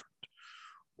head servant,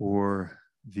 or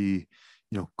the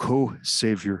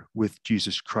co-savior with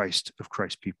Jesus Christ of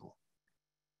Christ's people.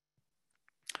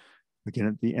 Again,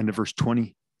 at the end of verse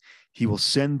 20, he will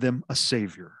send them a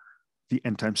savior, the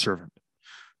end time servant,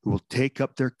 who will take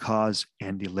up their cause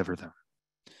and deliver them.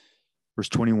 Verse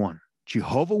 21,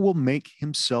 Jehovah will make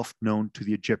himself known to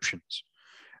the Egyptians,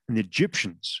 and the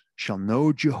Egyptians shall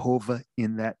know Jehovah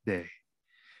in that day.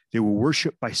 They will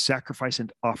worship by sacrifice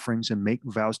and offerings and make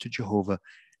vows to Jehovah,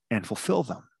 and fulfill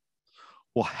them.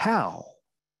 Well, how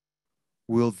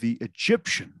will the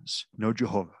Egyptians know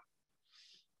Jehovah?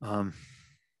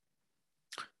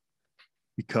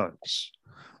 Because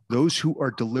those who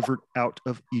are delivered out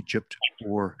of Egypt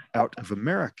or out of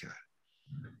America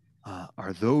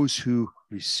are those who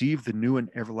receive the new and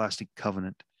everlasting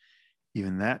covenant,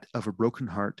 even that of a broken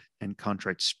heart and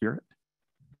contrite spirit,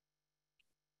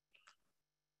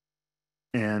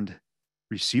 and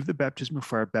receive the baptism of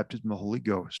fire, baptism of the Holy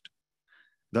Ghost,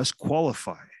 thus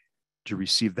qualify to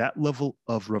receive that level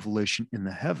of revelation in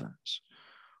the heavens,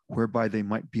 whereby they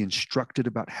might be instructed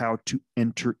about how to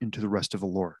enter into the rest of the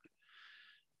Lord.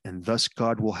 And thus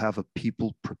God will have a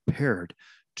people prepared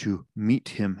to meet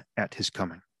him at his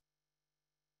coming.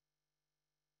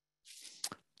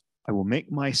 I will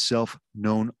make myself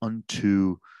known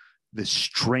unto the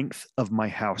strength of my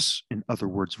house. In other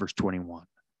words, verse 21.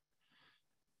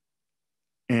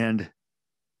 And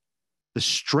the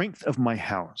strength of my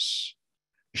house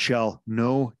shall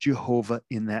know Jehovah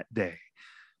in that day,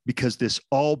 because this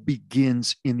all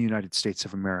begins in the United States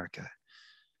of America.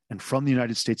 And from the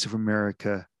United States of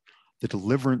America, the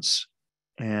deliverance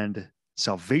and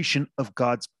salvation of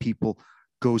God's people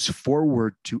goes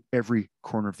forward to every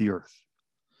corner of the earth.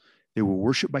 They will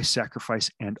worship by sacrifice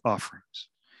and offerings,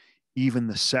 even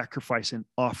the sacrifice and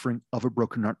offering of a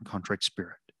broken heart and contrite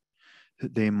spirit,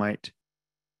 that they might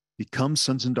become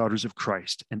sons and daughters of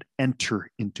Christ and enter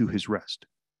into his rest,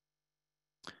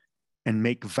 and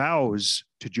make vows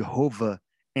to Jehovah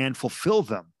and fulfill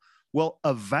them. Well,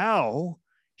 a vow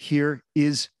here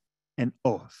is an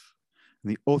oath.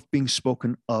 And the oath being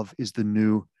spoken of is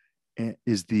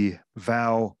the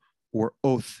vow or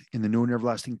oath in the new and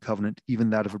everlasting covenant, even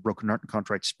that of a broken heart and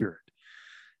contrite spirit.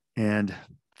 And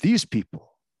these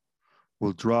people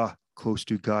will draw close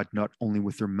to God, not only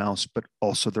with their mouths, but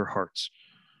also their hearts,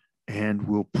 and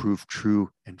will prove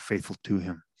true and faithful to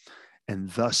him, and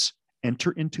thus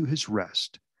enter into his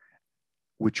rest,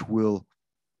 which will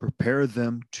prepare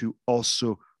them to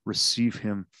also receive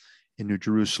him in New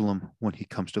Jerusalem when he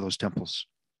comes to those temples.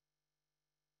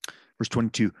 Verse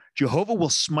 22, Jehovah will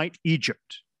smite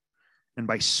Egypt, and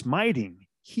by smiting,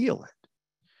 heal it.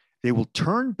 They will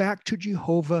turn back to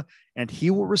Jehovah, and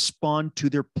he will respond to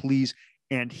their pleas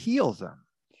and heal them.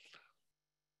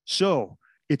 So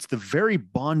it's the very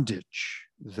bondage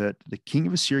that the king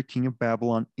of Assyria, king of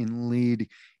Babylon, in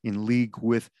league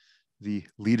with the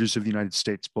leaders of the United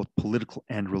States, both political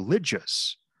and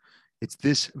religious. It's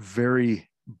this very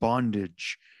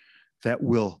bondage that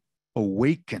will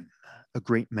awaken a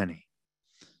great many.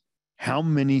 How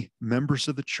many members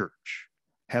of the church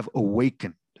have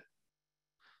awakened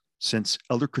since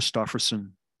Elder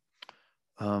Christofferson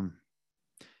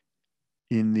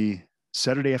in the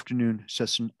Saturday afternoon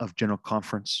session of General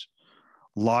Conference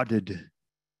lauded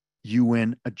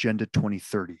UN Agenda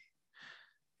 2030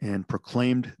 and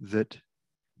proclaimed that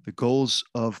the goals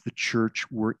of the church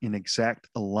were in exact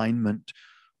alignment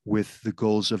with the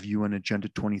goals of UN Agenda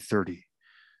 2030,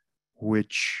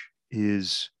 which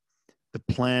is the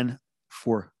plan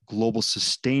for global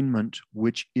sustainment,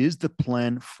 which is the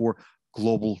plan for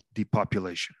global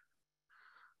depopulation.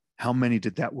 How many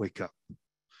did that wake up?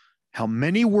 How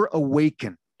many were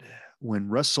awakened when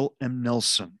Russell M.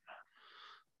 Nelson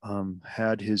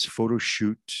had his photo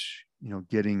shoot,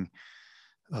 getting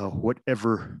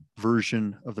whatever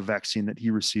version of the vaccine that he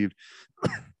received,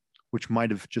 which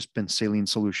might have just been saline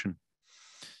solution,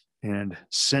 and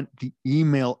sent the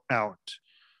email out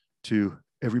to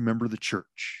every member of the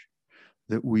church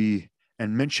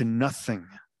and mentioned nothing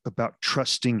about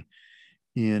trusting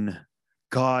in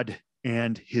God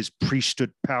and his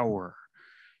priesthood power,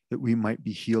 that we might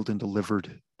be healed and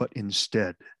delivered, but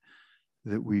instead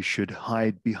that we should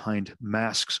hide behind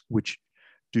masks which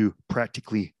do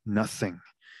practically nothing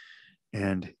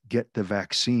and get the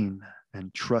vaccine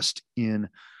and trust in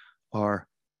our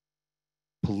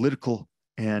political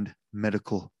and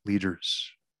medical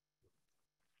leaders.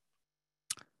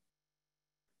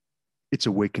 It's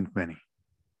awakened many.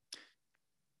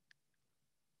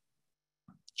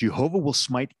 Jehovah will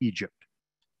smite Egypt,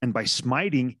 and by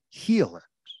smiting, heal it.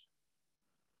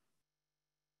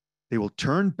 They will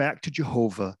turn back to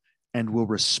Jehovah and will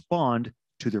respond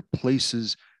to their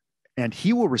places, and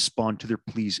he will respond to their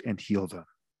pleas and heal them.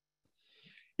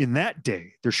 In that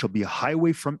day, there shall be a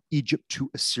highway from Egypt to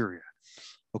Assyria.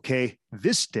 Okay,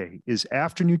 this day is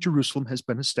after New Jerusalem has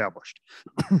been established.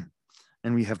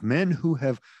 And we have men who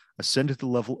have ascended the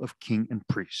level of king and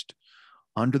priest.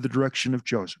 Under the direction of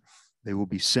Joseph, they will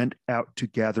be sent out to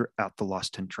gather out the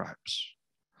lost 10 tribes.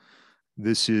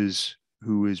 This is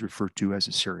who is referred to as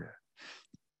Assyria,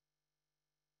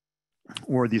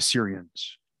 or the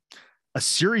Assyrians.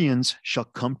 Assyrians shall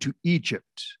come to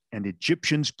Egypt, and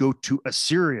Egyptians go to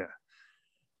Assyria.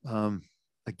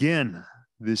 Again,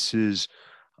 these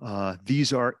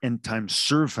are end time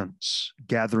servants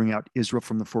gathering out Israel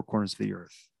from the four corners of the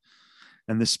earth,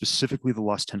 and this specifically the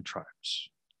lost 10 tribes.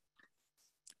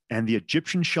 And the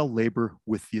Egyptians shall labor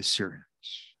with the Assyrians.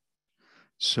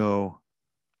 So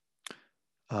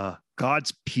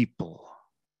God's people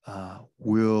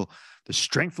will, the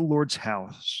strength of the Lord's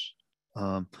house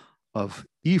of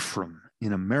Ephraim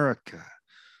in America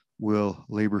will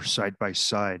labor side by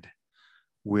side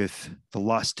with the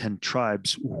lost 10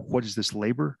 tribes. What is this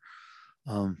labor?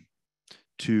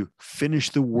 To finish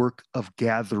the work of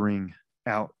gathering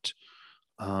out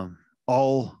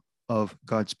all of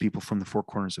God's people from the four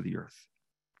corners of the earth.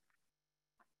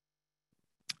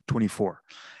 24.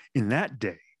 In that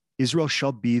day, Israel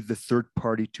shall be the third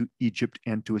party to Egypt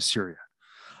and to Assyria,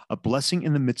 a blessing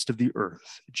in the midst of the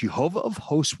earth. Jehovah of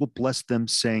hosts will bless them,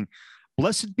 saying,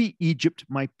 Blessed be Egypt,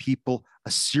 my people,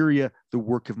 Assyria, the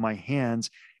work of my hands,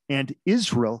 and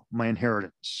Israel, my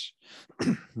inheritance.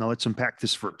 Now let's unpack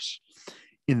this verse.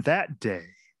 In that day,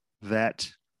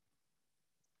 that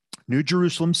New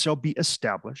Jerusalem shall be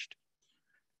established,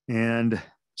 and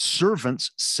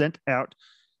servants sent out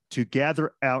to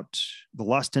gather out the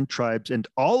lost 10 tribes and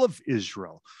all of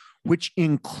Israel, which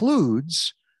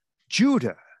includes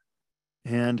Judah.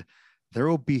 And there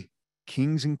will be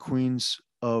kings and queens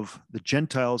of the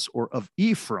Gentiles or of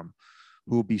Ephraim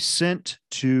who will be sent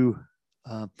to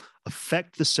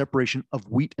affect the separation of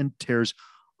wheat and tares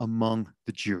among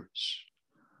the Jews.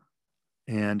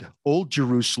 And Old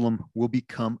Jerusalem will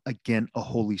become again a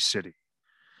holy city.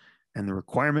 And the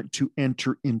requirement to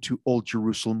enter into Old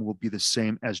Jerusalem will be the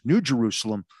same as New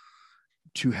Jerusalem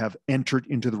to have entered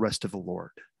into the rest of the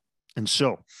Lord. And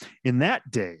so in that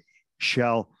day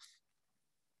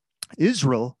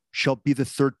Israel shall be the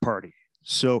third party.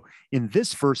 So in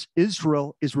this verse,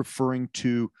 Israel is referring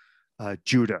to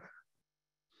Judah,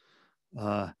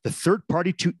 the third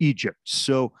party to Egypt.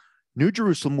 So New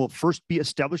Jerusalem will first be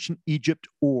established in Egypt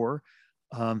or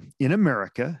in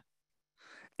America.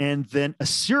 And then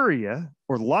Assyria,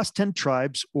 or the lost 10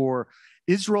 tribes, or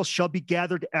Israel shall be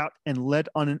gathered out and led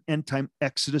on an end time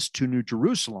exodus to New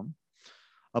Jerusalem,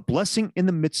 a blessing in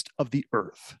the midst of the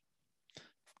earth.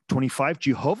 25,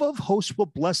 Jehovah of hosts will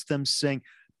bless them, saying,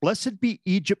 Blessed be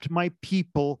Egypt, my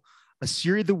people,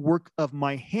 Assyria, the work of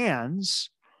my hands.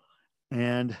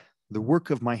 And the work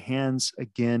of my hands,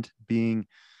 again, being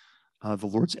the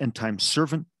Lord's end time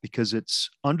servant, because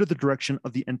it's under the direction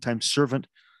of the end time servant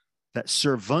that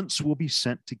servants will be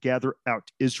sent to gather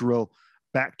out Israel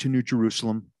back to New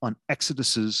Jerusalem on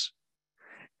exoduses.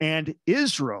 And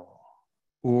Israel,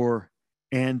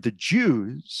 and the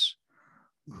Jews,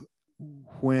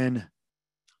 when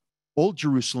Old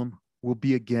Jerusalem will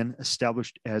be again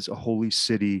established as a holy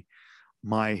city,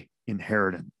 my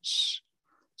inheritance.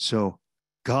 So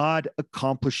God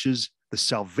accomplishes the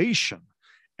salvation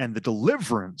and the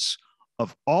deliverance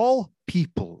of all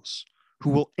peoples who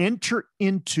will enter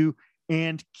into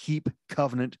and keep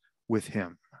covenant with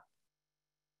him.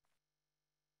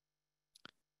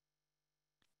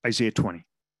 Isaiah 20.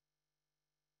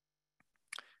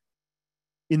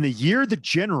 In the year the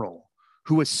general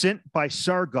who was sent by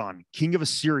Sargon, king of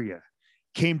Assyria,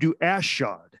 came to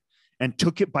Ashdod and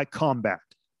took it by combat,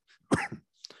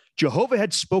 Jehovah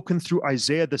had spoken through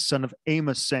Isaiah the son of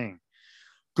Amos, saying,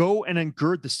 Go and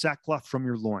ungird the sackcloth from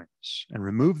your loins and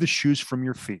remove the shoes from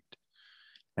your feet.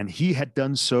 And he had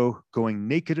done so, going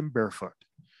naked and barefoot.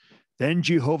 Then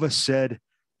Jehovah said,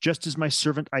 Just as my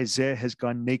servant Isaiah has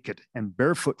gone naked and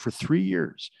barefoot for 3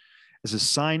 years, as a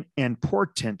sign and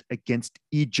portent against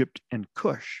Egypt and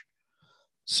Cush,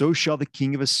 so shall the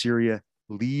king of Assyria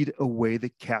lead away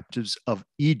the captives of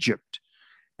Egypt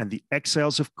and the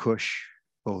exiles of Cush,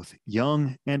 both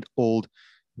young and old,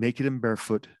 naked and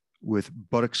barefoot, with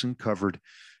buttocks uncovered,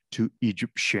 to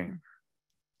Egypt's shame.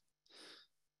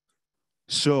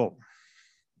 So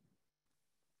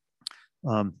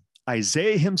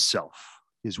Isaiah himself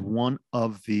is one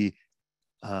of the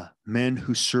men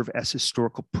who serve as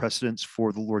historical precedents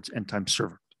for the Lord's end time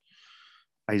servant.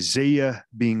 Isaiah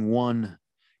being one,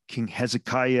 King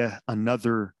Hezekiah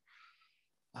another,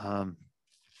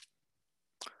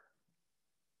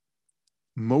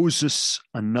 Moses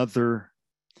another,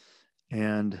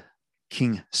 and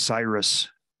King Cyrus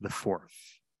the fourth.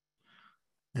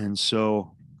 And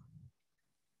so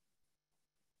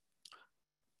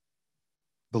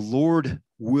the Lord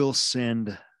will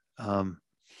send a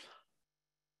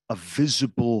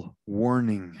visible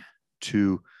warning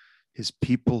to his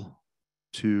people,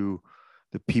 to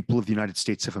the people of the United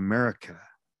States of America,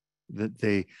 that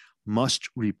they must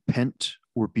repent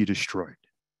or be destroyed.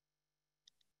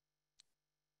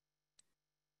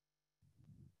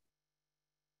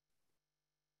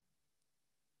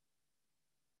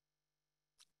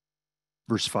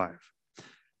 Verse 5.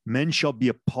 Men shall be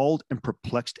appalled and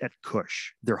perplexed at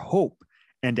Cush, their hope,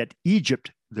 and at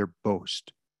Egypt, their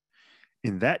boast.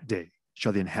 In that day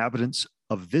shall the inhabitants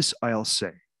of this isle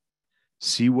say,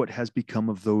 see what has become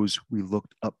of those we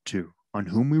looked up to, on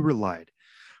whom we relied,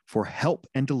 for help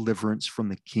and deliverance from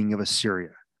the king of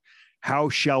Assyria. How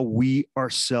shall we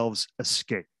ourselves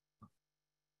escape?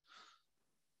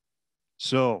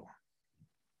 So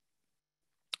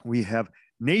we have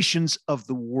nations of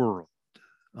the world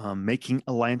making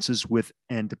alliances with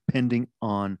and depending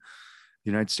on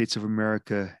the United States of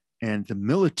America and the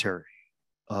military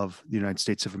of the United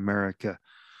States of America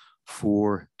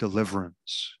for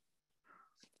deliverance.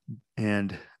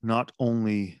 And not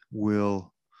only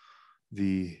will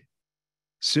the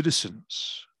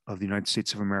citizens of the United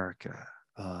States of America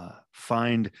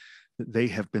find that they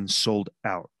have been sold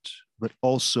out, but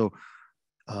also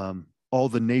all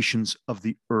the nations of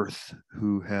the earth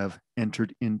who have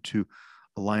entered into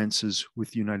alliances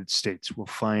with the United States will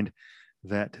find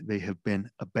that they have been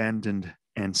abandoned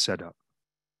and set up.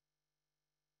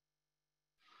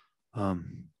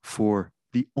 For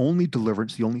the only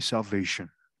deliverance, the only salvation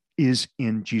is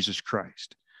in Jesus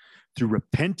Christ, through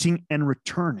repenting and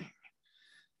returning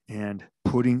and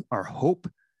putting our hope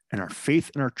and our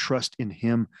faith and our trust in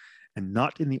him and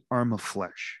not in the arm of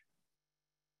flesh.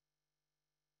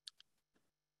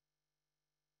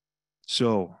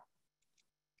 So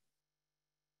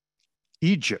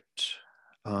Egypt,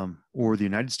 or the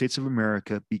United States of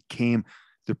America, became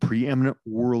the preeminent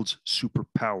world's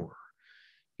superpower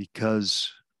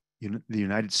because the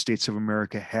United States of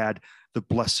America had the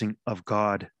blessing of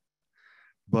God.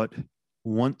 But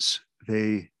once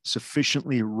they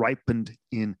sufficiently ripened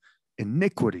in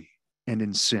iniquity and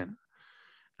in sin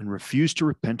and refused to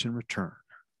repent and return,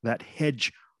 that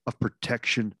hedge of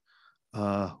protection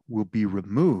will be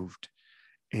removed,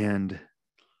 and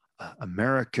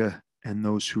America and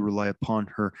those who rely upon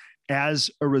her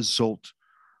as a result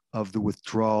of the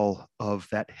withdrawal of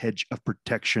that hedge of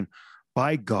protection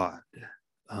by God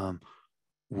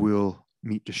will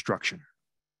meet destruction.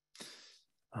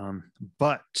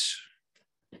 But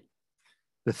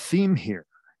the theme here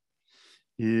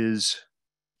is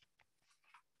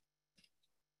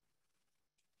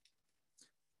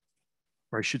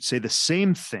or I should say the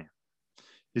same thing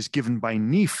is given by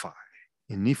Nephi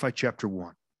in Nephi chapter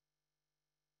 1.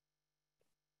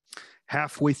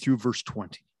 Halfway through verse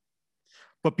 20.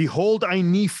 But behold, I,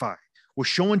 Nephi, will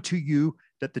show unto you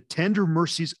that the tender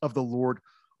mercies of the Lord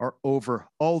are over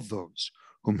all those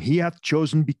whom he hath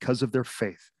chosen because of their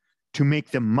faith, to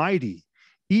make them mighty,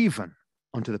 even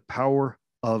unto the power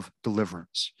of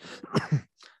deliverance.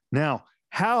 Now,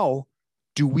 how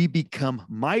do we become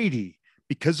mighty?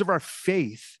 Because of our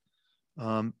faith,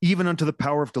 even unto the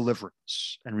power of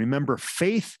deliverance. And remember,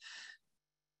 faith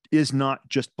is not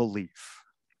just belief.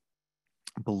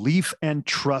 Belief and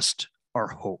trust are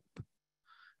hope.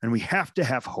 And we have to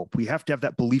have hope. We have to have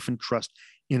that belief and trust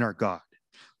in our God.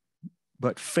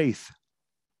 But faith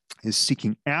is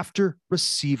seeking after,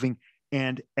 receiving,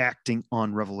 and acting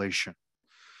on revelation.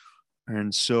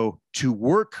 And so to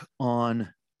work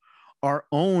on our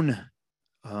own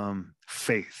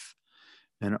faith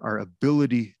and our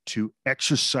ability to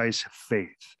exercise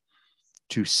faith,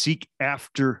 to seek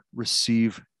after,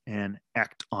 receive, and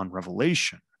act on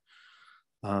revelation,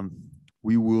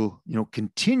 we will,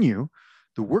 continue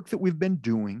the work that we've been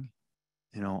doing,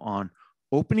 on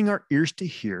opening our ears to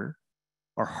hear,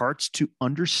 our hearts to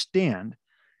understand,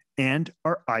 and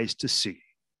our eyes to see,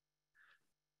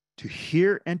 to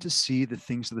hear and to see the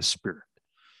things of the Spirit,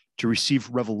 to receive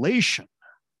revelation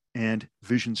and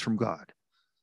visions from God,